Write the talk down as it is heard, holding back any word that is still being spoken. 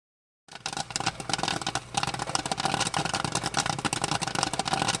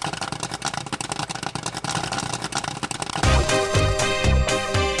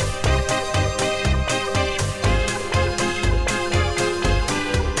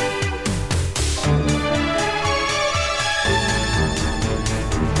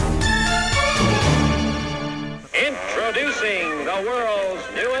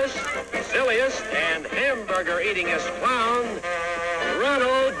for eating his clown,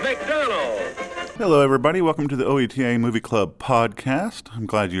 Ronald McDonald. Hello, everybody. Welcome to the OETA Movie Club podcast. I'm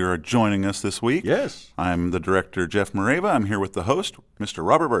glad you are joining us this week. Yes. I'm the director, Jeff Moreva. I'm here with the host, Mr.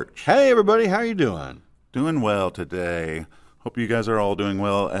 Robert Birch. Hey, everybody. How are you doing? Doing well today. Hope you guys are all doing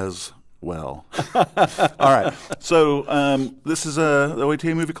well as well. All right. So this is the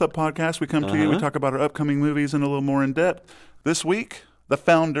OETA Movie Club podcast. We come to you. We talk about our upcoming movies in a little more in depth. This week, The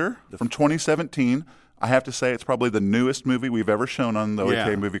Founder from 2017. I have to say it's probably the newest movie we've ever shown on the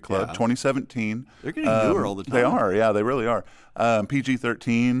OETA Movie Club, 2017. They're getting newer all the time. They are, yeah, they really are.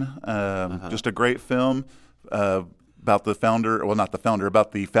 PG-13, just a great film about the founder, well, not the founder,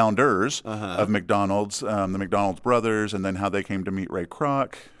 about the founders of McDonald's, the McDonald's brothers, and then how they came to meet Ray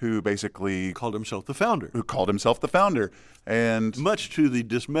Kroc, who basically called himself the founder. And much to the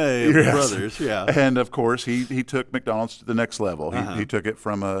dismay of the brothers, And, of course, he took McDonald's to the next level. He took it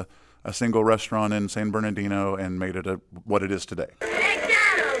from a single restaurant in San Bernardino and made it what it is today. McDonald's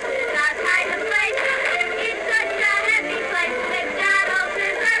is our kind of place. It's such a happy place. McDonald's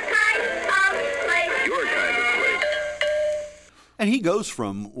is our kind of place. Your kind of place. And he goes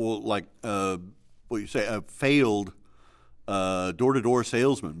from, a failed door-to-door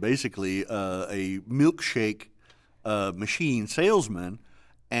salesman, basically a milkshake machine salesman,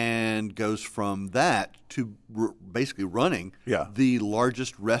 and goes from that to basically running the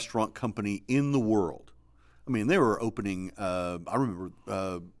largest restaurant company in the world. I mean, they were opening, I remember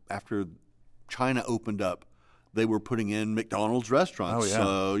after China opened up, they were putting in McDonald's restaurants.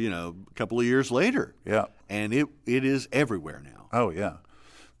 So, a couple of years later. Yeah. And it is everywhere now. Oh, yeah.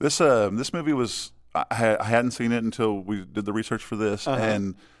 This movie was, I hadn't seen it until we did the research for this,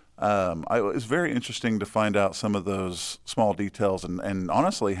 and it was very interesting to find out some of those small details and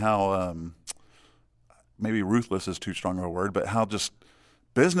honestly how maybe ruthless is too strong of a word, but how just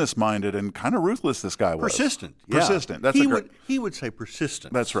business-minded and kind of ruthless this guy was. Persistent. Persistent. He would say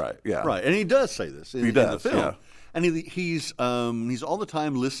persistent. That's right, yeah. Right, and he does say this in the film. Yeah. And he's all the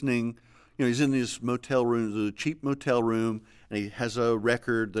time listening. He's in his motel room, the cheap motel room, and he has a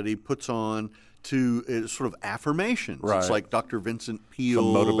record that he puts on to sort of affirmations. Right. It's like Dr. Vincent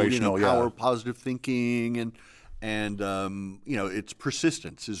Peale, some motivational, power of positive thinking, and it's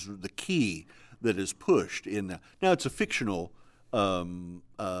persistence is the key that is pushed in that. Now it's a fictional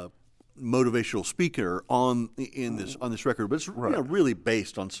motivational speaker on this record, but it's really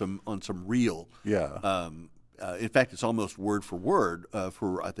based on some real. Yeah. In fact, it's almost word for word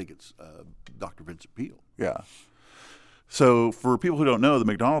for I think it's Dr. Vincent Peale. Yeah. So for people who don't know, the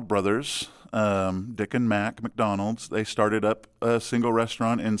McDonald brothers, Dick and Mac McDonald's, they started up a single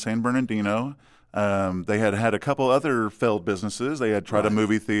restaurant in San Bernardino. They had a couple other failed businesses. They had tried a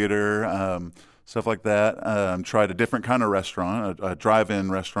movie theater, stuff like that. Tried a different kind of restaurant, a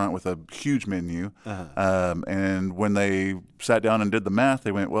drive-in restaurant with a huge menu. And when they sat down and did the math,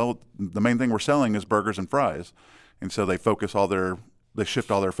 they went, well, the main thing we're selling is burgers and fries. And so they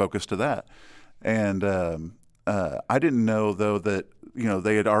shift all their focus to that. And I didn't know, though, that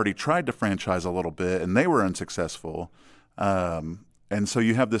they had already tried to franchise a little bit, and they were unsuccessful. And so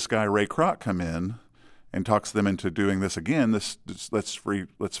you have this guy Ray Kroc come in and talks them into doing this again. Let's do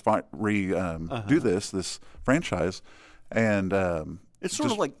this franchise, and it's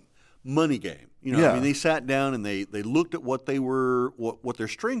sort of like money game. I mean, they sat down and they looked at what their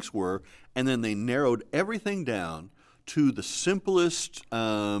strengths were, and then they narrowed everything down to the simplest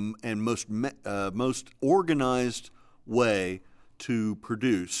and most organized way to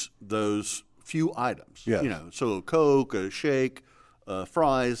produce those few items. Yes. So a Coke, a shake,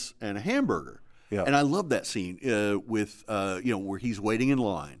 fries, and a hamburger. Yeah. And I love that scene with where he's waiting in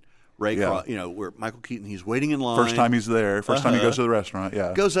line. Ray Kroc, where Michael Keaton, he's waiting in line. First time he's there. First time he goes to the restaurant.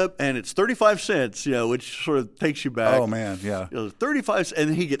 Yeah. Goes up and it's 35 cents. Which sort of takes you back. Oh man, yeah. 35 cents, and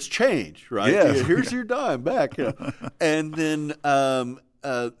then he gets change, right? Yeah. Here's your dime back. And then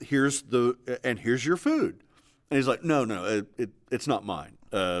here's your food. And he's like, no, it's not mine.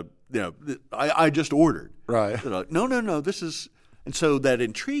 I just ordered. Right. Like, no, this is. And so that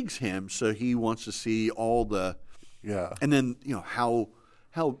intrigues him. So he wants to see all the. Yeah. And then how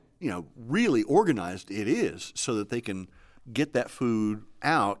really organized it is, so that they can get that food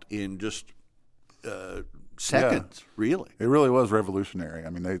out in just seconds. Really, it really was revolutionary.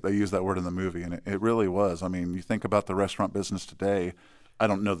 I mean, they used that word in the movie, and it really was. I mean, you think about the restaurant business today. I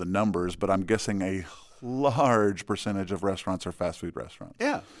don't know the numbers, but I'm guessing a large percentage of restaurants are fast food restaurants.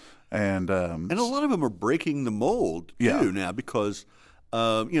 Yeah, and a lot of them are breaking the mold too now, because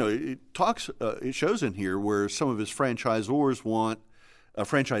it shows in here where some of his franchisees want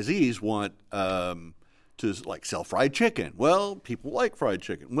to like sell fried chicken. Well, people like fried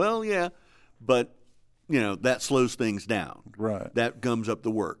chicken. Well, yeah, but that slows things down. Right. That gums up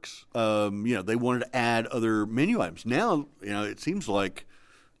the works. They wanted to add other menu items. Now, it seems like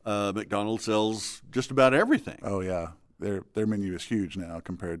McDonald's sells just about everything. Oh yeah, their menu is huge now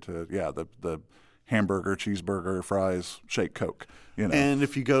compared to the hamburger, cheeseburger, fries, shake, Coke. And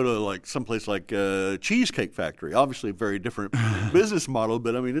if you go to someplace like Cheesecake Factory, obviously a very different business model,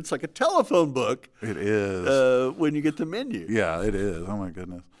 but I mean it's like a telephone book. It is when you get the menu. Yeah, it is. Oh my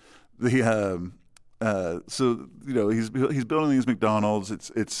goodness. So he's building these McDonald's.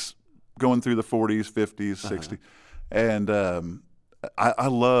 It's going through the 40s, 50s, 60s, and I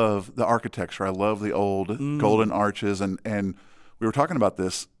love the architecture. I love the old golden arches, and we were talking about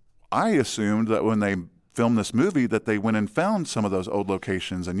this. I assumed that when they filmed this movie that they went and found some of those old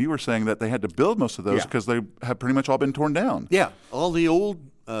locations, and you were saying that they had to build most of those because they have pretty much all been torn down. Yeah, all the old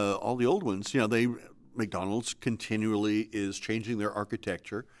ones. McDonald's continually is changing their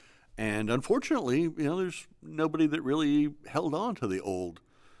architecture. And unfortunately, there's nobody that really held on to the old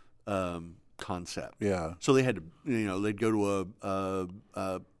concept. Yeah. So they had to, they'd go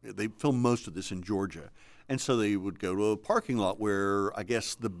to they filmed most of this in Georgia. And so they would go to a parking lot where I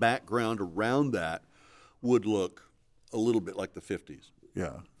guess the background around that would look a little bit like the 50s.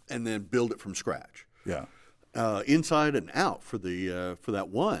 Yeah. And then build it from scratch. Yeah. Inside and out for that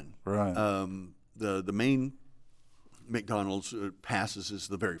one. Right. The main McDonald's passes is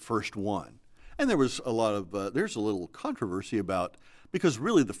the very first one, and there was a lot of there's a little controversy about because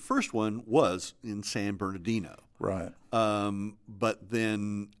really the first one was in San Bernardino, right? But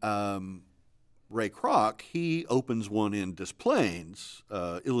then Ray Kroc he opens one in Des Plaines,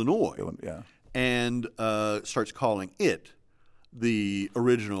 Illinois, and starts calling it the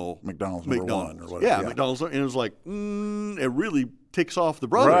original McDonald's number one or whatever. Yeah, McDonald's, and it was like it really ticks off the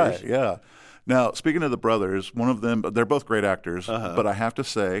brothers, right? Yeah. Now, speaking of the brothers, one of them, they're both great actors, but I have to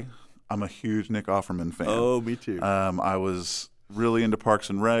say, I'm a huge Nick Offerman fan. Oh, me too. I was really into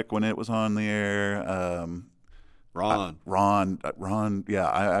Parks and Rec when it was on the air. Ron,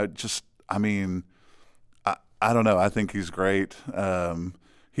 yeah. I don't know. I think he's great.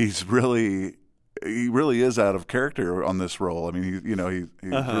 He really is out of character on this role. I mean,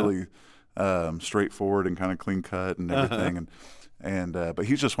 he's really straightforward and kind of clean cut and everything, but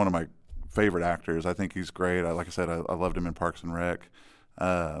he's just one of my favorite actors. I think he's great. Like I said, I loved him in Parks and Rec.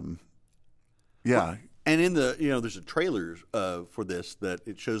 Yeah. Well, and in the there's a trailer for this that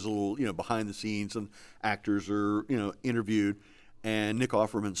it shows a little behind the scenes and actors are interviewed, and Nick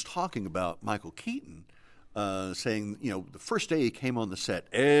Offerman's talking about Michael Keaton, saying the first day he came on the set,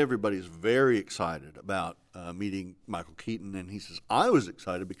 everybody's very excited about meeting Michael Keaton, and he says I was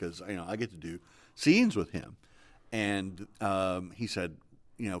excited because I get to do scenes with him, and he said.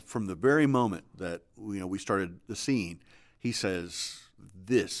 From the very moment that we started the scene, he says,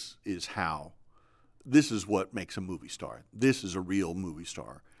 "This is what makes a movie star. This is a real movie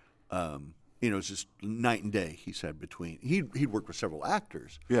star." It's just night and day. He said he'd worked with several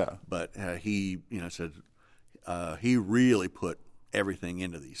actors, but he said he really put everything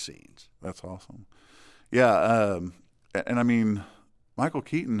into these scenes. That's awesome. Yeah, and I mean, Michael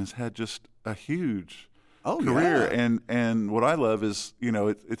Keaton has had just a huge career, and what I love is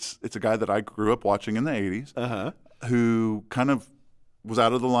it's a guy that I grew up watching in the 80s, who kind of was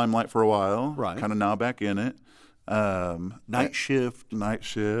out of the limelight for a while, right? Kind of now back in it. Night Shift,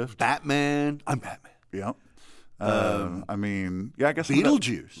 Batman. I'm Batman. Yeah. I mean, yeah, I guess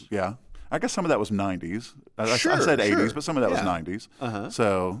Beetlejuice. Yeah. I guess some of that was 90s. I said 80s, sure. but some of that was 90s.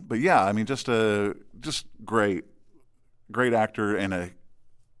 So, but yeah, I mean, just great actor and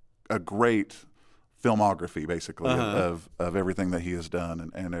a great filmography, basically, of everything that he has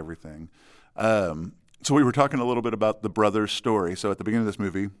done and everything. So we were talking a little bit about the brothers' story. So at the beginning of this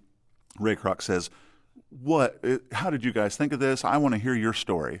movie, Ray Kroc says, how did you guys think of this? I want to hear your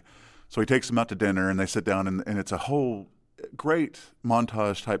story. So he takes them out to dinner, and they sit down, and it's a whole great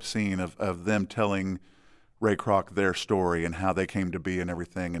montage-type scene of them telling Ray Kroc their story and how they came to be and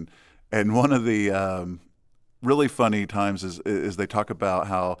everything. And one of the really funny times is they talk about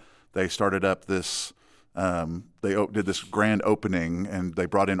how they started up this they did this grand opening, and they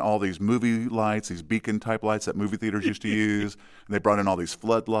brought in all these movie lights, these beacon-type lights that movie theaters used to use. And they brought in all these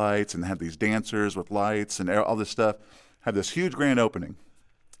floodlights and had these dancers with lights and all this stuff. Had this huge grand opening.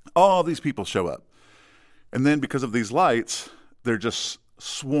 All these people show up. And then because of these lights, they're just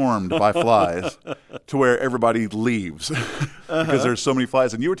swarmed by flies to where everybody leaves because there's so many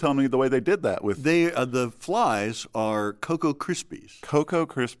flies. And you were telling me the way they did that with the flies are Cocoa Krispies. Cocoa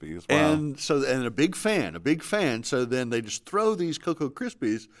Krispies, wow. And a big fan. So then they just throw these Cocoa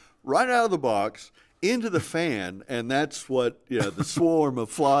Krispies right out of the box into the fan, and that's what the swarm of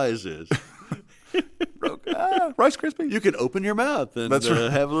flies is. Rice Krispies. You can open your mouth and That's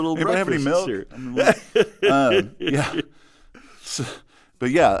right. have a little Anybody have any breakfast milk? here. Yeah. So,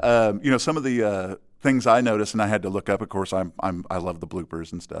 but yeah, some of the things I noticed, and I had to look up. Of course, I love the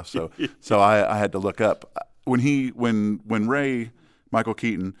bloopers and stuff. So I had to look up when Ray Michael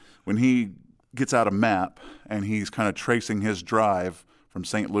Keaton, when he gets out a map and he's kind of tracing his drive from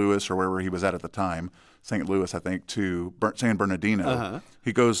St. Louis or wherever he was at the time, St. Louis, I think, to San Bernardino.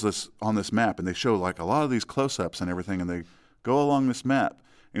 He goes on this map, and they show like a lot of these close-ups and everything, and they go along this map.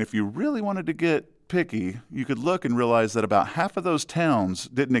 And if you really wanted to get picky, you could look and realize that about half of those towns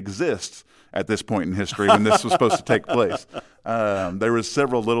didn't exist at this point in history when this was supposed to take place. There was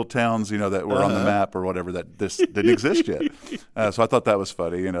several little towns, that were on the map or whatever that this didn't exist yet. So I thought that was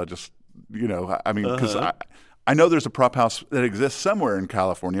funny, because I know there's a prop house that exists somewhere in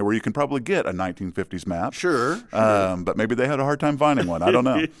California where you can probably get a 1950s map. Sure. But maybe they had a hard time finding one. I don't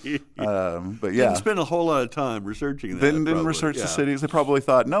know. But yeah. Didn't spend a whole lot of time researching that. Didn't research the cities. They probably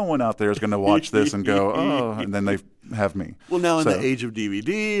thought no one out there is going to watch this and go, oh, and then they have me. Well, now in the age of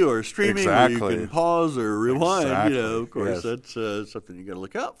DVD or streaming where you can pause or rewind, of course, that's something you got to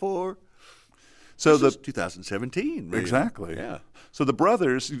look out for. So this is 2017. Maybe. Exactly. Yeah. So the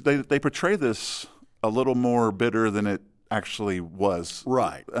brothers, they portray this a little more bitter than it actually was.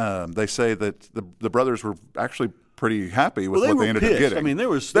 Right. They say that the brothers were actually pretty happy with what they ended pissed. up getting. I mean, there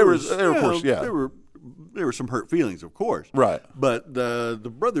were some hurt feelings, of course. Right. But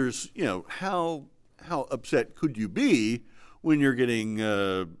the brothers, how upset could you be when you're getting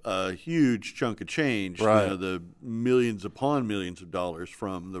a huge chunk of change, right. The millions upon millions of dollars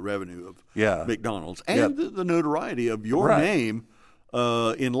from the revenue of McDonald's and the notoriety of your name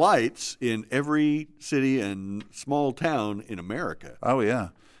in lights in every city and small town in America. Oh yeah,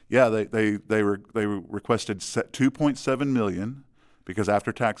 They requested $2.7 million because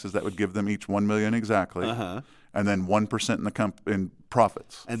after taxes that would give them each $1 million exactly, and then 1% in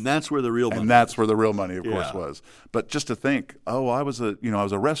profits. And that's where the real money. And that's where the real money, of course, was. But just to think, I was a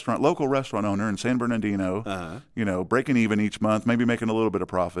local restaurant owner in San Bernardino, breaking even each month, maybe making a little bit of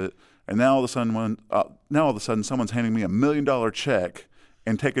profit, and now all of a sudden, someone's handing me $1 million check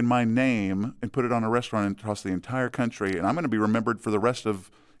and taking my name and put it on a restaurant across the entire country, and I'm going to be remembered for the rest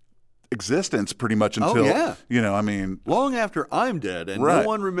of existence pretty much until long after I'm dead and no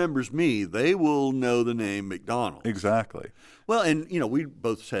one remembers me, they will know the name McDonald's. Exactly. Well, and we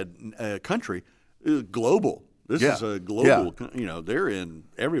both said country, global. This is a global. They're in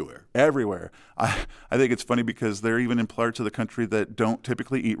everywhere. Everywhere. I think it's funny because they're even in parts of the country that don't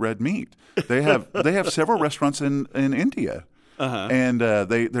typically eat red meat. They have several restaurants in India, and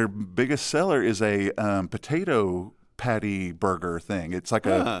their biggest seller is a potato patty burger thing. It's like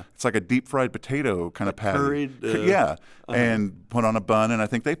a deep fried potato kind of patty, curried, and put on a bun. And I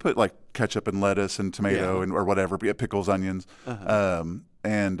think they put like ketchup and lettuce and tomato or whatever, pickles, onions, on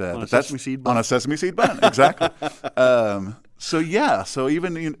a sesame seed bun. On a sesame seed bun, exactly. So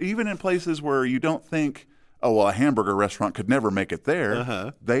even in places where you don't think, a hamburger restaurant could never make it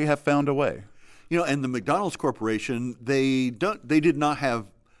there, they have found a way. And the McDonald's Corporation, they did not have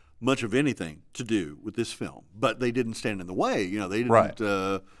much of anything to do with this film, but they didn't stand in the way. They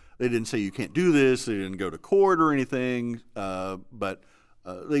didn't. They didn't say you can't do this. They didn't go to court or anything. But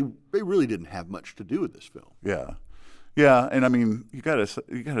they really didn't have much to do with this film. Yeah, and I mean, you gotta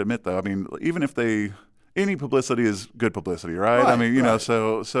admit though. I mean, even if any publicity is good publicity, right? I mean,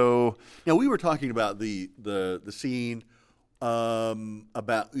 so. We were talking about the scene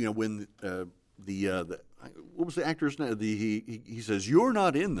about when the what was the actor's name? He says, "You're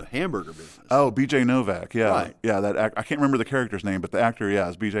not in the hamburger business." Oh, B.J. Novak. Yeah, right. Yeah. I can't remember the character's name, but the actor,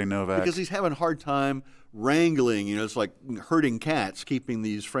 is B.J. Novak. Because he's having a hard time wrangling. It's like herding cats, keeping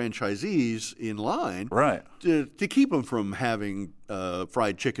these franchisees in line, right? To keep them from having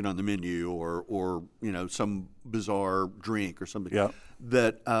fried chicken on the menu or some bizarre drink or something. Yeah.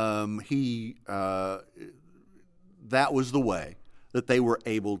 That that was the way that they were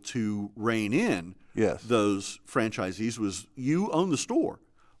able to rein in those franchisees. Was you own the store,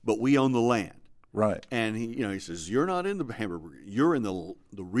 but we own the land, right? And he says you're not in the hamburger, you're in the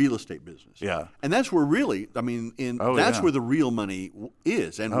real estate business, and that's where really, that's where the real money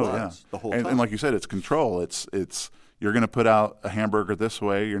is and was the whole time. And like you said, it's control. It's you're going to put out a hamburger this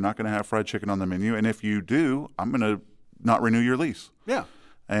way. You're not going to have fried chicken on the menu, and if you do, I'm going to not renew your lease. Yeah.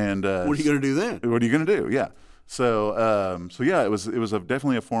 And what are you going to do then? What are you going to do? Yeah. So it was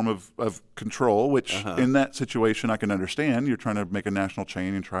definitely a form of control, which in that situation I can understand. You're trying to make a national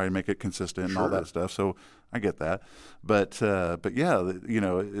chain and try and make it consistent and all that stuff. So I get that, but yeah,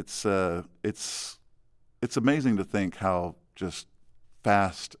 it's amazing to think how just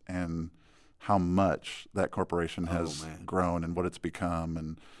fast and how much that corporation has man. grown and what it's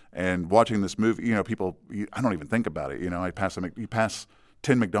become. And watching this movie, you know, I don't even think about it. You know, you pass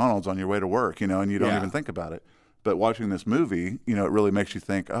 10 McDonald's on your way to work, you know, and you don't even think about it. But watching this movie, you know, it really makes you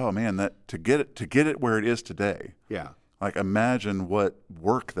think, oh man, that to get it where it is today. Yeah. Like imagine what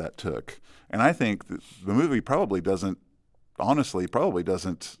work that took. And I think the movie probably doesn't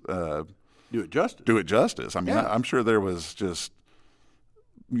do it justice. I mean, I'm sure there was just,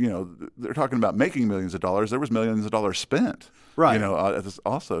 you know, they're talking about making millions of dollars. There was millions of dollars spent, right? You know,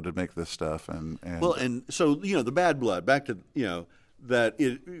 also to make this stuff. And so you know, the bad blood. Back to, you know, that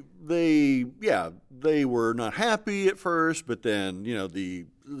they were not happy at first, but then, you know, the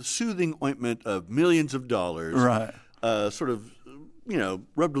soothing ointment of millions of dollars, right? Sort of, you know,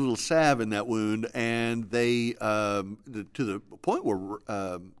 rubbed a little salve in that wound, and they to the point where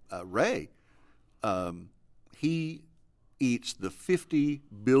Ray, he eats the 50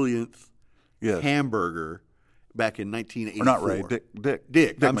 billionth hamburger back in 1984. Or not Ray,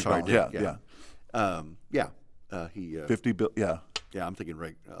 Dick. I'm sorry, Dick. Yeah. He 50 bill. Yeah. Yeah, I'm thinking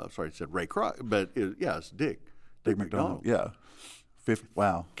Ray. Sorry, I said Ray Kroc, but it's Dick. Dick McDonald. Yeah. 50.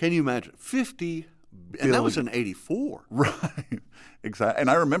 Wow. Can you imagine 50? And that was in '84. Right. Exactly. And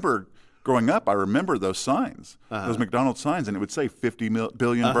I remember growing up, those signs, those McDonald's signs, and it would say 50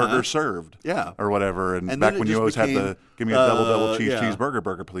 billion burgers served. Yeah. Or whatever. And back when you always had the, give me a double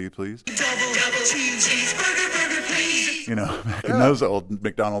cheeseburger, please. Double cheese, cheeseburger, please. You know, back in those old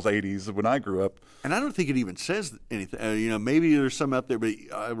McDonald's 80s when I grew up. And I don't think it even says anything. You know, maybe there's some out there, but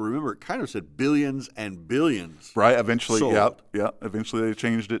I remember it kind of said billions and billions. Right. Eventually, sold. Yep. Eventually they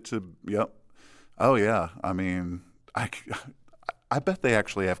changed it to, Oh, yeah. I mean, I bet they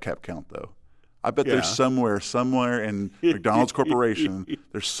actually have cap count, though. I bet there's somewhere in McDonald's Corporation,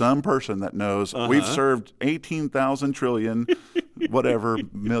 there's some person that knows we've served 18,000 trillion, whatever,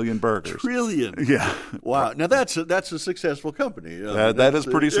 million burgers. Trillion. Yeah. Wow. Now that's a successful company. That is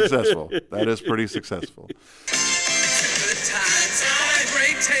pretty successful. That is pretty successful. Good times, have a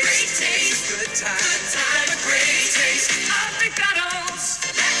great taste. Good times, have a great taste of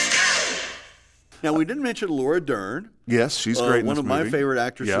McDonald's. Let's go. Now, we didn't mention Laura Dern. Yes, she's great in this one of my movie. favorite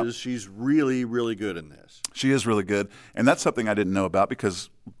actresses. Yep. She's really, really good in this. She is really good. And that's something I didn't know about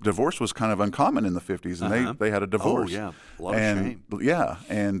because divorce was kind of uncommon in the 50s, and they had a divorce. Oh, yeah. A lot of shame. Yeah.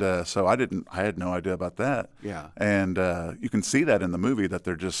 And so I had no idea about that. Yeah. And you can see that in the movie that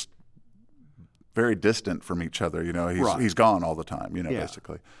they're just very distant from each other. You know, he's gone all the time, you know,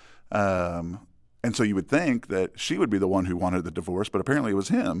 basically. And so you would think that she would be the one who wanted the divorce, but apparently it was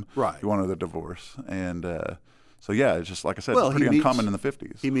him who wanted the divorce. And so, yeah, it's just, like I said, pretty uncommon in the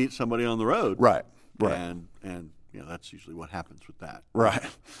 50s. He meets somebody on the road. Right. And you know, that's usually what happens with that. Right.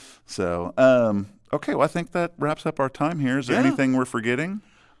 So, okay, well, I think that wraps up our time here. Is there anything we're forgetting?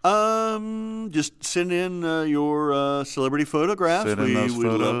 Just send in your celebrity photographs. We'd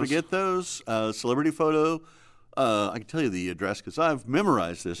love to get those. Celebrity photo. I can tell you the address because I've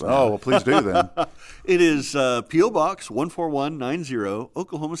memorized this now. Oh, well, please do then. It is P.O. Box 14190,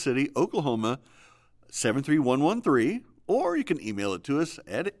 Oklahoma City, Oklahoma 73113, or you can email it to us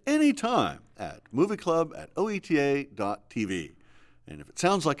at any time at movieclub@oeta.tv. And if it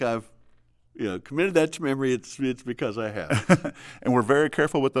sounds like I've committed that to memory, it's because I have. And we're very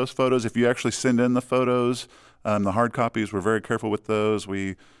careful with those photos. If you actually send in the photos, the hard copies, we're very careful with those.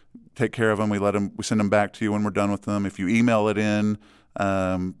 We take care of them. We send them back to you when we're done with them. If you email it in,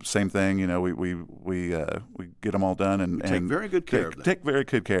 same thing. You know, we get them all done and take very good care of them. Take very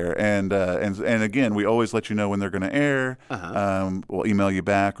good care. And again, we always let you know when they're going to air. We'll email you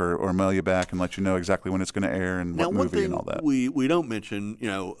back or mail you back and let you know exactly when it's going to air and what movie and all that. We don't mention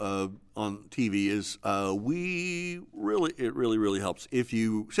on TV is it really helps if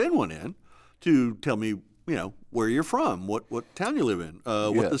you send one in to tell me where you're from, what town you live in,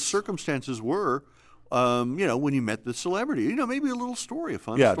 what the circumstances were, when you met the celebrity. Maybe a little story, a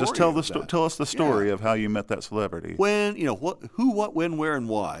fun story. Yeah, just tell us the story of how you met that celebrity. When, who, what, when, where, and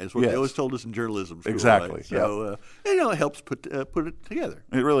why is what they always told us in journalism school. Exactly. Right? So, it helps put it together.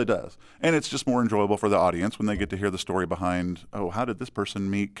 It really does. And it's just more enjoyable for the audience when they get to hear the story behind, how did this person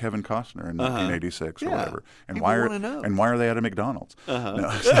meet Kevin Costner in 1986 or whatever? And why are they at a McDonald's? No.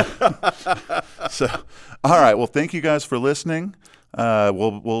 So, all right. Well, thank you guys for listening.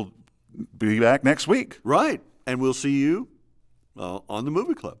 We'll be back next week. Right. And we'll see you on the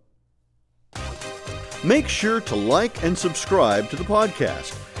Movie Club. Make sure to like and subscribe to the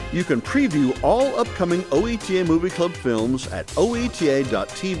podcast. You can preview all upcoming OETA Movie Club films at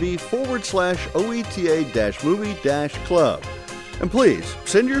oeta.tv/OETA-movie-club. And please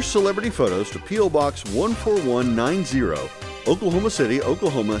send your celebrity photos to P.O. Box 14190, Oklahoma City,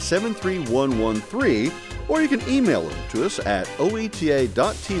 Oklahoma 73113, or you can email them to us at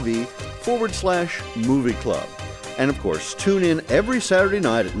oeta.tv/movie club. And of course, tune in every Saturday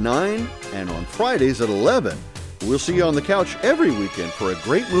night at 9 and on Fridays at 11. We'll see you on the couch every weekend for a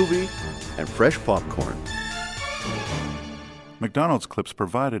great movie and fresh popcorn. McDonald's clips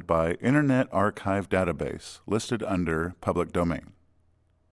provided by Internet Archive Database, listed under public domain.